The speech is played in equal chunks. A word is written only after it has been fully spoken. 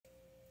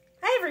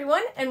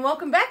everyone, and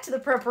welcome back to the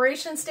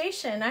Preparation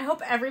Station. I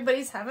hope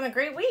everybody's having a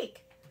great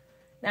week.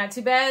 Not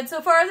too bad so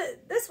far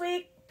this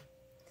week.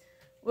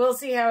 We'll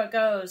see how it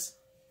goes.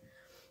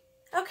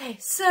 Okay,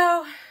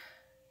 so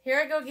here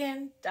I go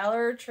again.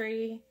 Dollar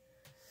Tree.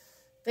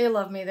 They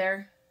love me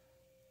there.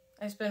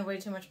 I spend way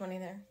too much money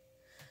there.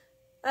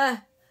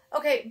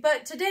 Okay,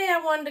 but today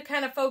I wanted to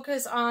kind of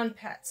focus on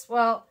pets.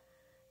 Well,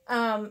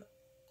 I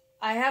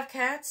have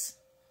cats,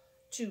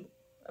 2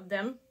 of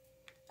them.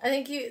 I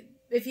think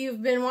if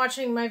you've been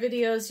watching my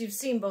videos, you've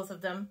seen both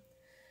of them.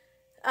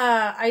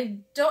 I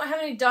don't have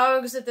any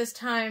dogs at this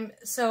time,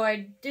 so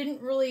I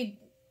didn't really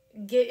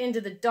get into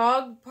the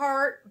dog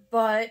part,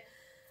 but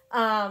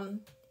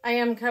I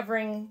am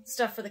covering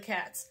stuff for the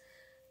cats.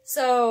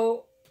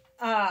 So,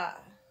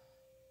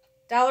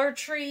 Dollar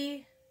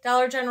Tree,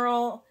 Dollar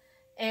General,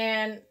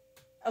 and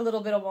a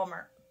little bit of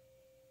Walmart.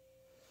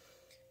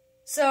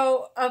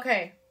 So,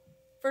 okay,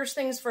 first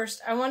things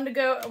first, I wanted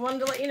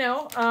to let you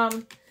know,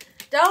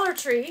 Dollar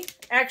Tree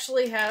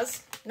actually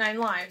has 9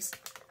 lives.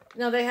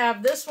 Now they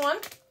have this one,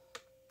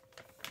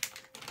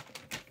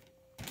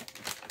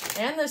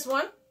 and this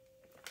one,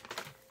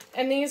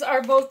 and these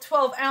are both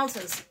 12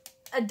 ounces,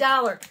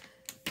 $1.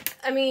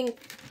 I mean,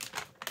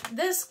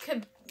 this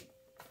could,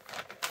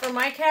 for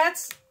my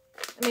cats,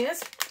 I mean,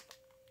 this,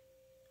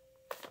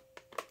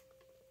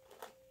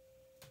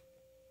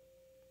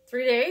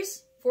 3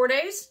 days, 4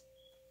 days.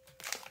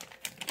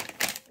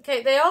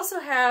 Okay, they also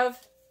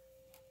have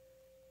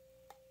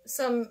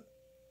some,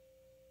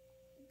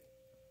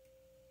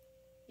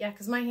 yeah,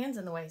 because my hand's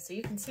in the way, so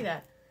you can see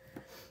that.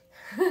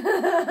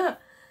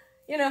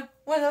 You know,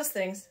 one of those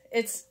things.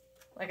 It's,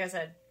 like I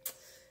said,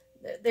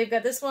 they've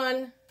got this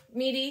one,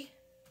 meaty,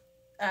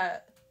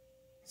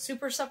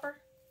 super supper.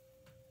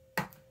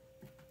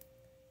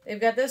 They've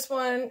got this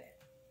one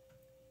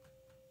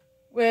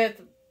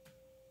with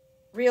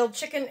real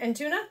chicken and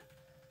tuna.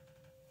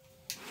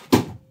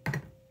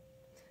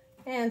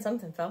 And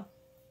something fell.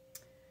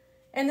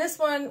 And this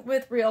one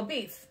with real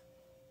beef.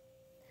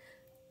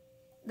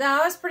 Now,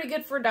 that's pretty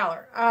good for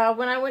 $1.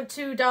 When I went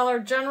to Dollar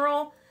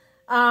General,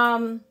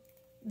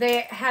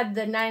 they had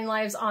the 9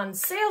 lives on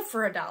sale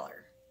for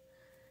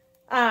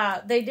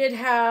 $1. They did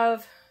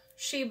have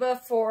Sheba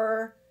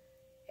for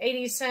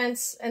 80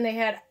 cents, and they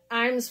had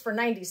Iams for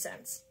 90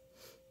 cents.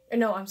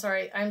 No, I'm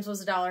sorry, Iams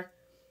was $1.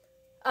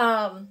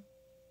 Now,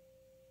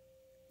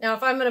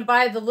 if I'm going to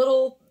buy the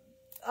little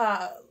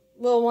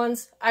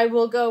ones, I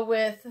will go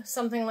with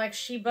something like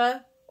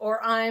Sheba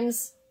or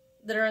Iams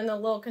that are in the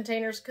little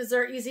containers because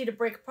they're easy to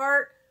break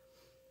apart.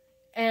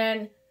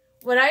 And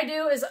what I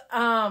do is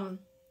I'll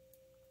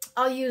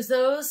use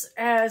those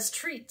as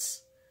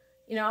treats.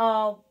 You know,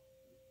 I'll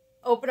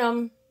open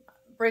them,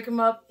 break them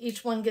up.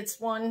 Each one gets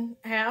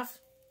 1/2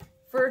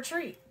 for a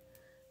treat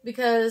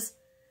because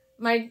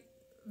my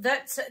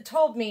vet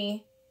told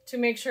me to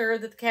make sure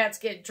that the cats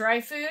get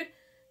dry food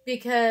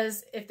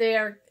because if they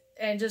are,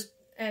 and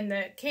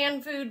the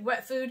canned food,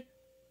 wet food,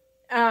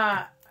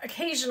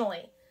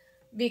 occasionally,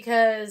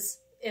 because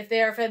if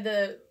they are fed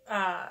the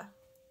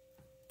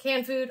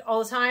canned food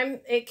all the time,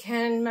 it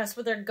can mess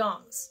with their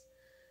gums.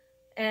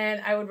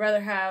 And I would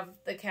rather have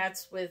the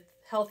cats with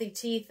healthy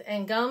teeth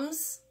and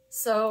gums,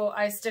 so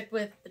I stick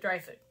with the dry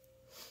food.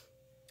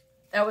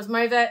 That was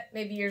my vet.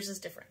 Maybe yours is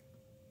different.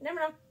 Never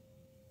know.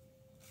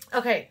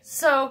 Okay,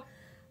 so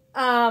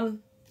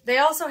they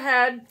also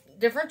had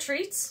different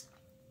treats.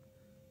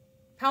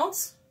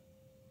 Pounce.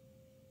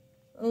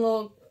 A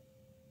little,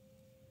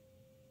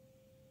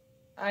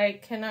 I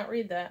cannot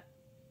read that.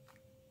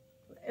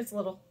 It's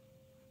little.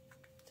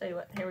 Tell you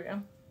what, here we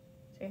go.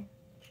 See?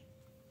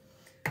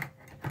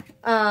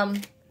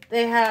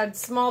 They had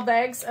small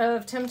bags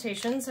of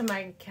Temptations, and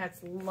my cats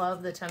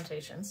love the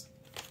Temptations.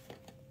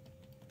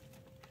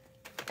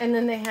 And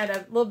then they had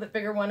a little bit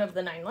bigger one of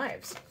the 9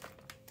 lives.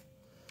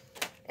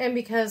 And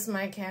because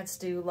my cats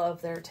do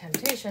love their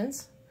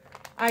Temptations,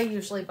 I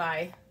usually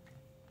buy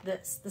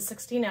this, the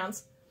 16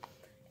 ounce.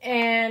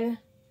 And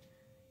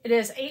it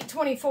is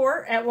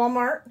 $8.24 at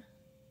Walmart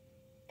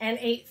and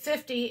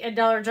 $8.50 at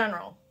Dollar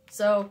General.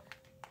 So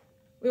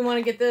we want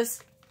to get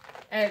this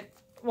at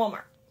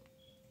Walmart.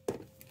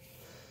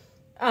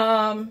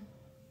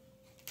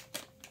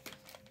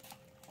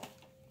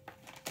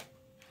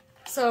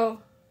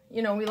 So,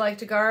 you know, we like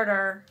to guard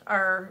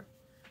our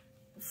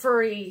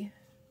furry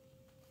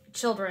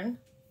children,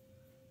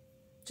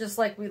 just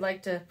like we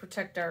like to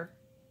protect our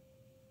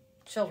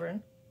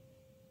children,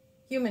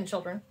 human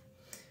children.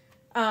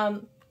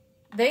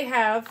 They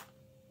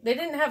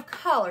didn't have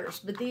collars,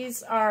 but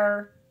these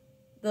are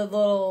the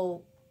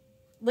little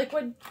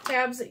liquid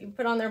tabs that you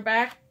put on their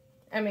back.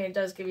 I mean, it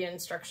does give you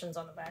instructions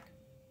on the back.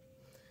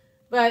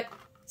 But,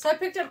 so I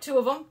picked up 2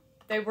 of them.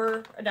 They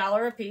were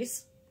 $1 a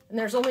piece. And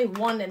there's only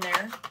 1 in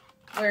there.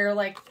 Where,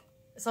 like,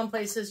 some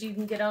places you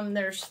can get them,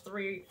 there's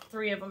three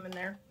of them in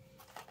there.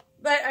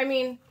 But, I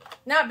mean,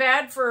 not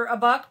bad for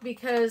 $1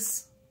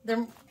 because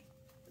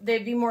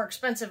they'd be more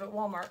expensive at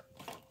Walmart.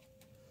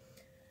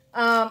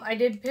 I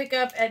did pick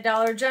up at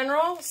Dollar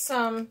General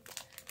some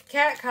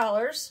cat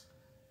collars.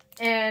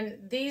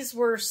 And these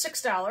were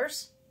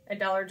 $6 at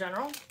Dollar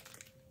General.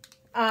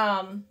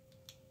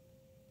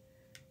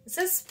 It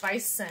says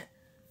spice scent.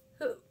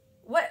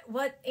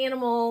 What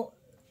animal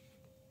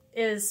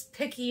is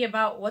picky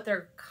about what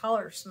their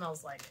collar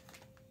smells like?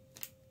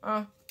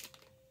 I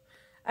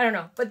don't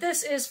know. But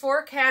this is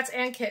for cats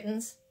and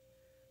kittens,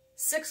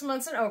 6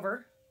 months and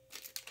over.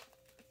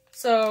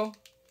 So,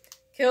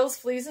 kills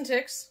fleas and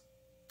ticks.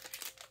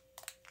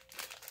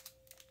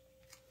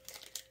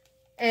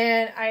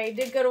 And I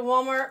did go to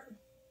Walmart,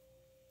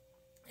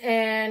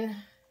 and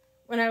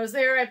when I was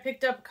there, I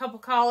picked up a couple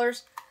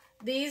collars.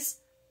 These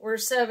were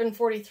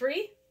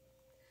 $7.43.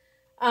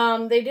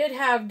 They did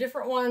have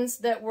different ones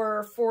that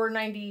were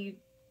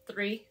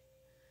 $4.93,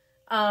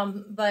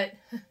 but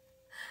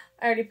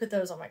I already put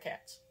those on my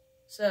cats.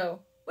 So,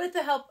 with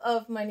the help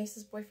of my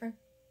niece's boyfriend.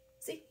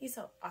 See, he's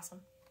so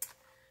awesome.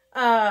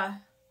 But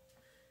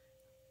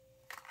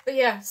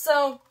yeah,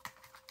 so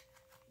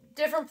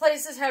different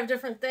places have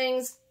different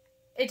things.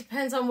 It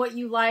depends on what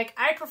you like.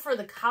 I prefer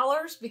the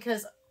collars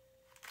because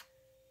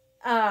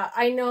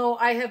I know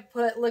I have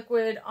put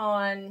liquid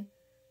on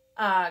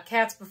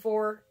cats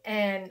before,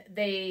 and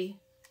they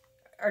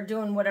are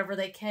doing whatever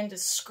they can to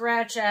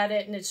scratch at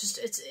it, and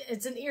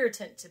it's an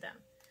irritant to them.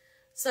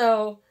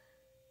 So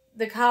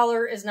the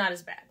collar is not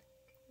as bad.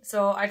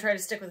 So I try to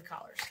stick with the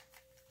collars.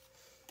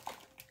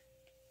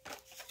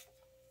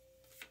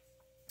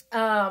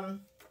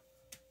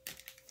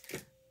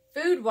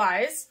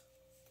 Food-wise,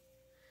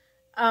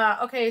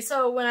 okay,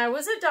 so when I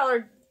was at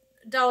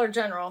Dollar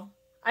General,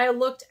 I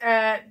looked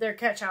at their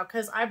cat chow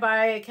because I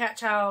buy a cat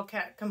chow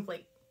cat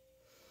complete.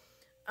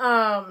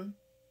 Their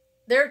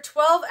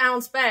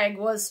 12-ounce bag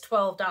was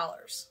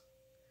 $12.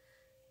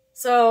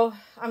 So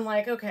I'm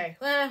like, okay,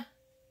 I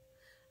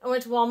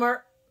went to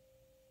Walmart.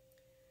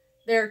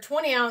 Their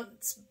 20-pound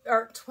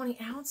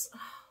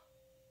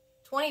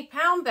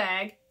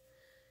bag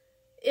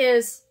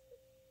is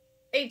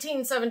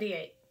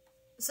 $18.78.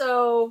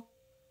 So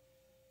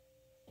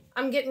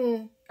I'm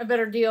getting a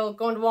better deal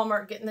going to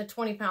Walmart getting the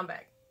 20-pound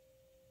bag.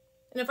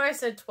 And if I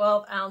said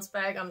 12-ounce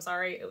bag, I'm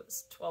sorry, it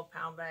was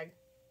 12-pound bag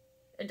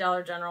at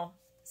Dollar General.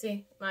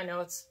 See, my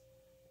notes.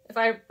 If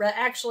I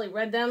actually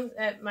read them,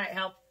 that might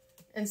help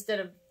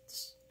instead of...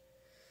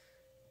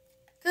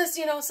 Because,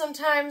 you know,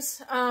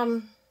 sometimes,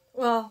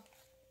 well,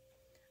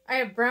 I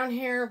have brown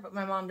hair, but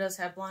my mom does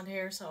have blonde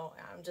hair, so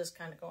I'm just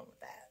kind of going with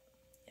that.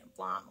 Yeah,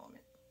 blonde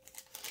moment.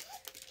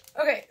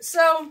 Okay,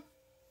 so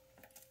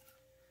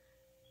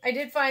I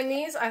did find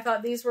these. I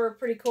thought these were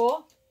pretty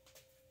cool.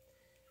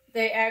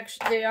 They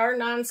are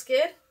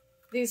non-skid.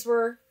 These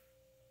were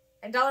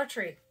at Dollar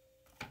Tree.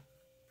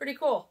 Pretty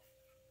cool.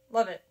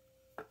 Love it.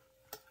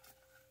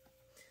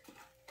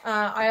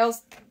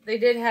 They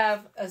did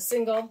have a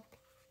single,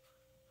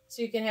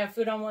 so you can have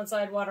food on one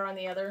side, water on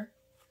the other.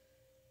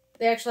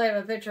 They actually have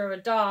a picture of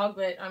a dog,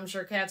 but I'm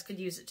sure cats could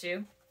use it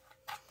too.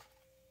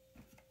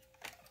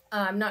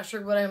 I'm not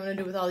sure what I'm going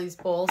to do with all these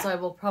bowls. I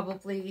will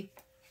probably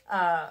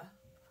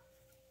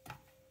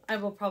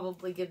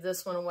give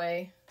this one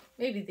away.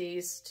 Maybe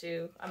these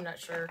too. I'm not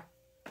sure.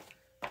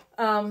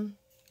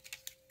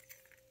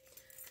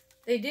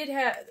 They did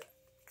have...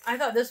 I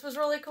thought this was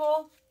really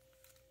cool.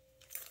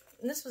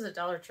 And this was a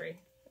Dollar Tree.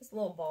 It's a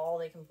little ball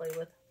they can play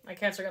with. My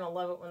cats are going to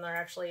love it when they're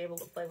actually able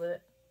to play with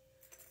it.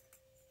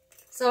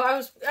 So I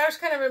was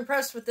kind of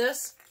impressed with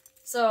this.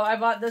 So I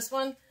bought this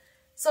one.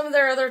 Some of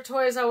their other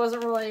toys I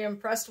wasn't really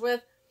impressed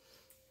with.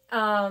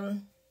 I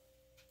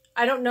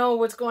don't know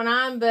what's going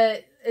on,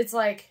 but it's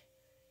like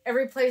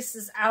every place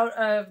is out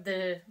of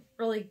the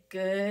really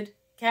good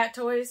cat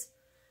toys.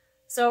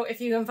 So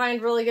if you can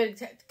find really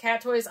good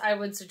cat toys, I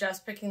would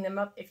suggest picking them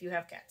up if you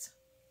have cats.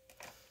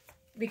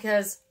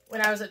 Because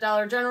when I was at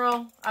Dollar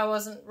General, I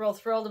wasn't real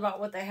thrilled about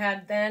what they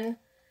had then.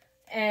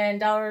 And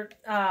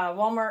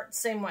Walmart,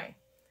 same way.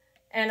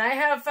 And I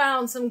have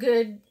found some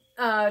good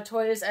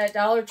toys at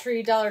Dollar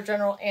Tree, Dollar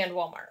General, and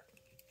Walmart.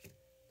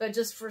 But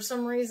just for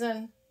some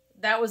reason,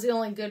 that was the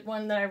only good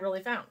one that I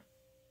really found.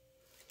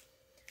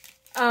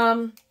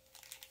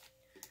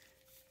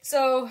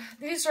 So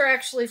these are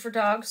actually for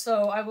dogs,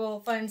 so I will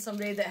find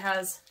somebody that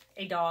has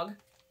a dog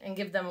and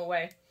give them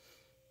away.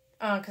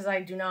 Because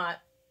I do not.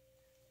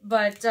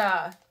 But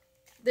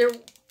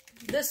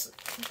this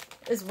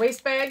is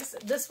waste bags.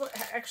 This one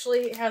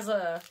actually has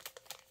a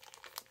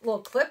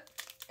little clip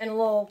and a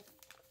little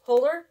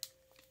holder.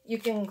 You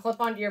can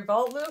clip onto your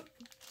belt loop,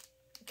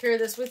 carry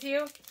this with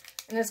you,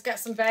 and it's got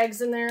some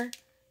bags in there.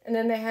 And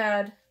then they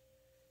had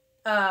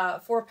a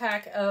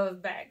 4-pack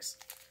of bags.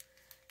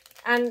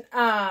 And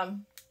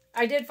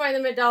I did find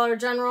them at Dollar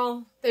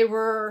General. They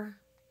were,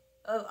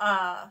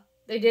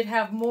 they did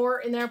have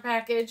more in their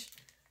package.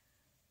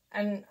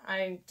 And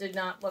I did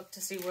not look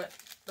to see what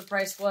the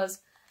price was.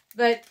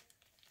 But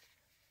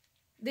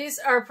these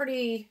are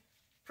pretty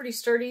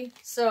sturdy,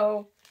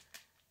 so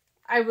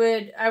I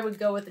would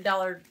go with the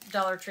Dollar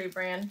Tree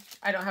brand.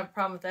 I don't have a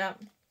problem with that.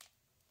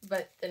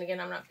 But then again,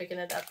 I'm not picking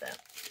it up then.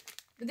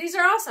 But these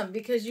are awesome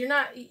because you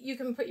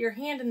can put your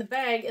hand in the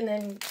bag and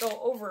then go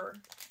over,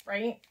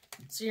 right?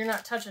 So you're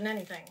not touching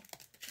anything.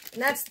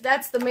 And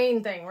that's the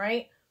main thing,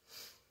 right?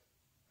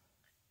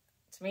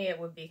 To me, it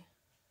would be.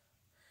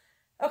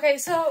 Okay,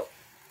 so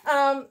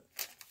a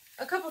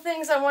couple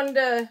things I wanted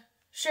to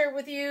share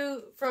with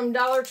you from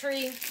Dollar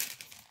Tree.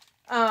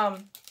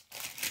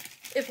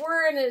 If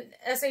we're in an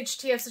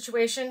SHTF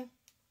situation,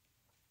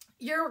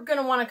 you're going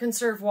to want to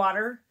conserve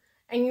water,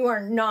 and you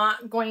are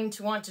not going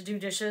to want to do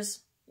dishes.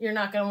 You're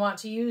not going to want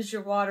to use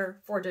your water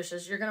for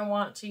dishes. You're going to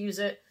want to use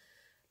it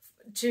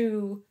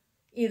to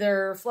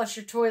either flush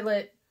your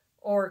toilet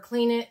or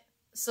clean it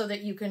so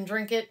that you can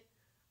drink it,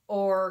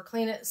 or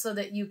clean it so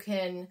that you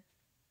can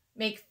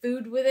make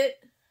food with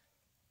it.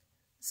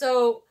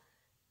 So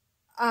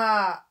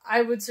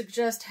I would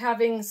suggest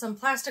having some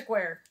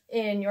plasticware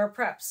in your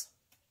preps.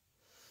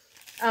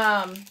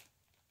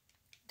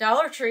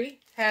 Dollar Tree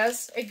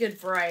has a good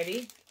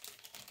variety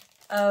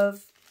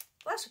of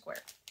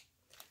plasticware.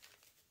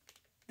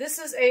 This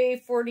is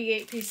a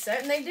 48-piece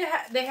set, and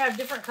they have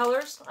different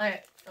colors.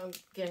 I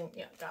again,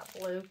 yeah, got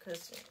blue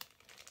because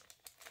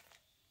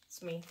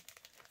it's me.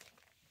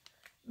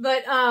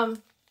 But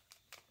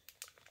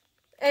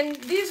and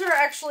these are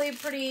actually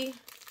pretty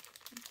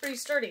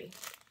sturdy.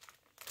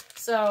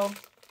 So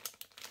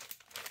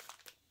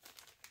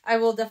I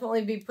will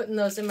definitely be putting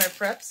those in my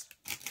preps.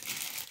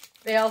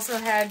 They also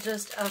had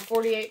just a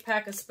 48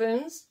 pack of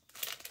spoons.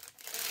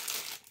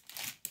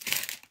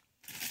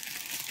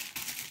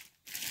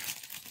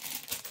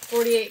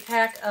 $48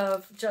 pack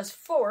of just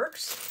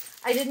forks.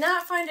 I did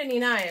not find any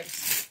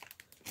knives,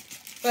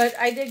 but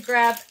I did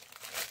grab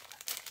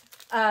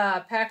a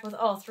pack with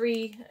all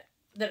three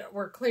that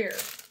were clear.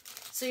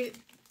 So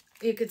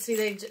you could see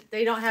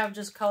they don't have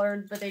just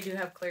colored, but they do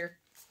have clear.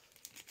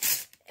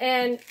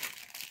 And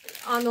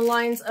on the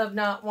lines of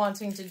not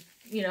wanting to,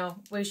 you know,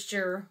 waste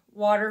your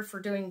water for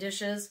doing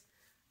dishes,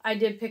 I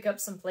did pick up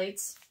some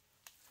plates.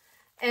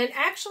 And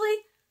actually,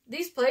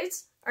 these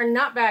plates are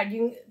not bad.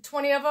 You can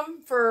 20 of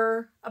them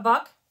for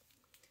 $1.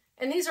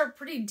 And these are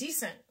pretty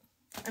decent.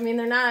 I mean,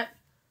 they're not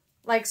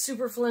like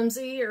super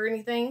flimsy or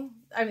anything.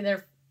 I mean,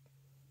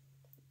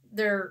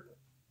 they're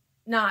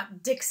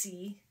not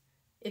Dixie,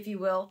 if you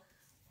will,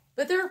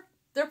 but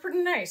they're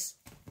pretty nice.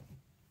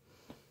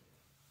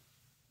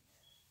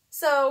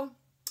 So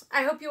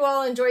I hope you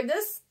all enjoyed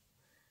this.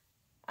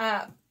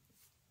 One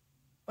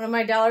of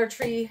my Dollar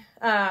Tree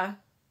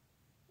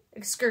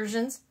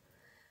excursions.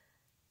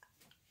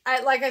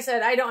 Like I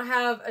said, I don't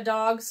have a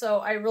dog, so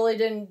I really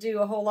didn't do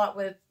a whole lot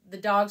with the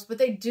dogs, but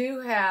they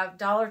do have,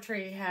 Dollar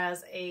Tree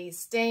has a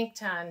stank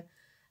ton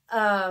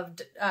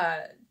of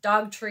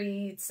dog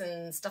treats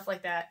and stuff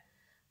like that.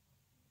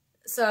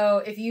 So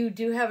if you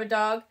do have a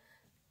dog,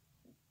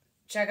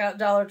 check out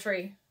Dollar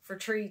Tree for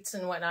treats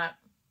and whatnot.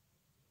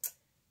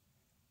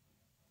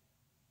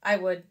 I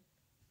would,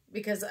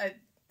 because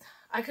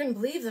I couldn't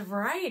believe the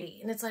variety.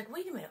 And it's like,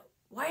 wait a minute,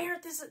 why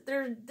aren't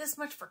there this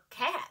much for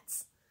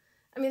cats?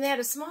 I mean, they had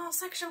a small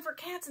section for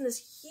cats and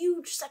this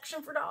huge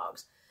section for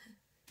dogs.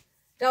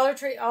 Dollar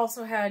Tree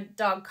also had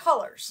dog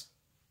collars.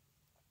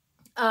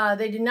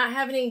 They did not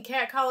have any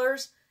cat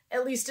collars,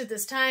 at least at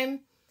this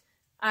time.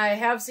 I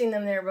have seen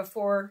them there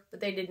before, but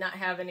they did not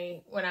have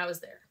any when I was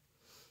there.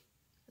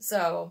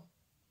 So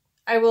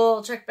I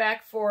will check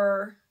back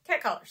for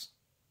cat collars.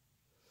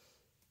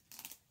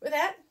 With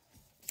that,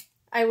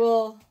 I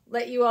will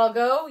let you all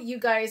go. You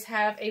guys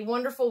have a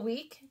wonderful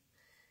week.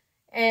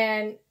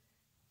 And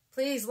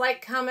please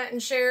like, comment,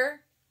 and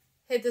share.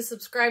 Hit the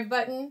subscribe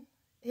button.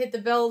 Hit the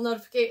bell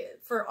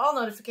for all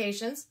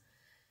notifications.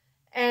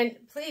 And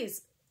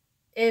please,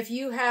 if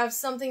you have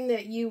something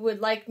that you would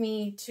like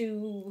me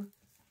to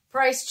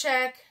price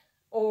check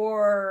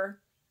or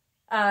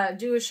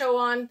do a show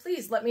on,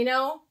 please let me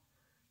know.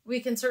 We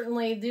can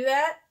certainly do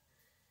that.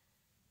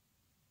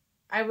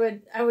 I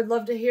would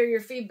love to hear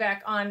your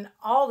feedback on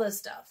all this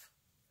stuff.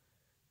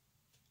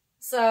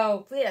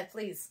 So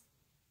please.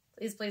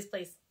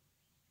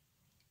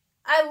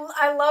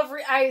 I love,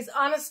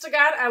 honest to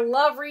God, I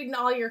love reading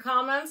all your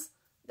comments.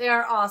 They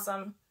are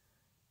awesome.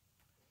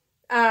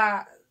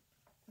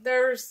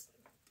 There's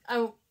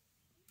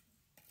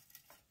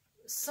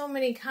so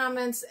many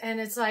comments, and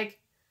it's like,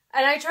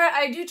 and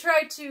I do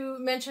try to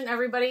mention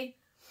everybody.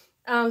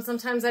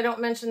 Sometimes I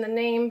don't mention the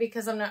name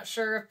because I'm not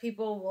sure if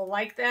people will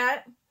like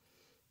that.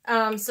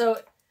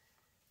 So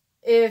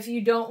if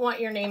you don't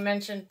want your name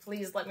mentioned,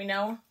 please let me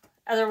know.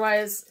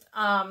 Otherwise,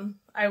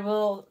 I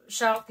will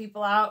shout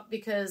people out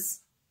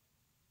because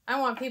I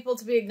want people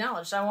to be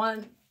acknowledged. I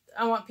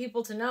want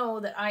people to know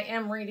that I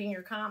am reading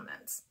your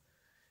comments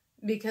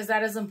because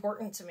that is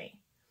important to me.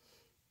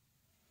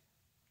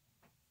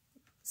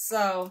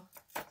 So,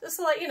 just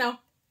to let you know.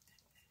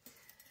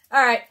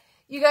 All right.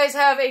 You guys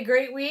have a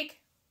great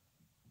week.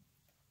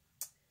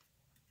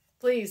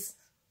 Please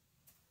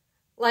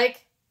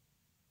like,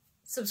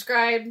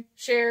 subscribe,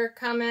 share,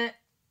 comment,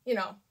 you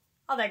know,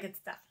 all that good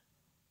stuff.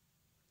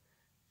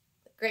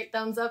 Great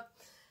thumbs up.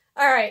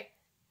 All right.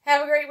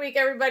 Have a great week,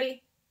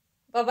 everybody.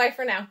 Bye-bye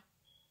for now.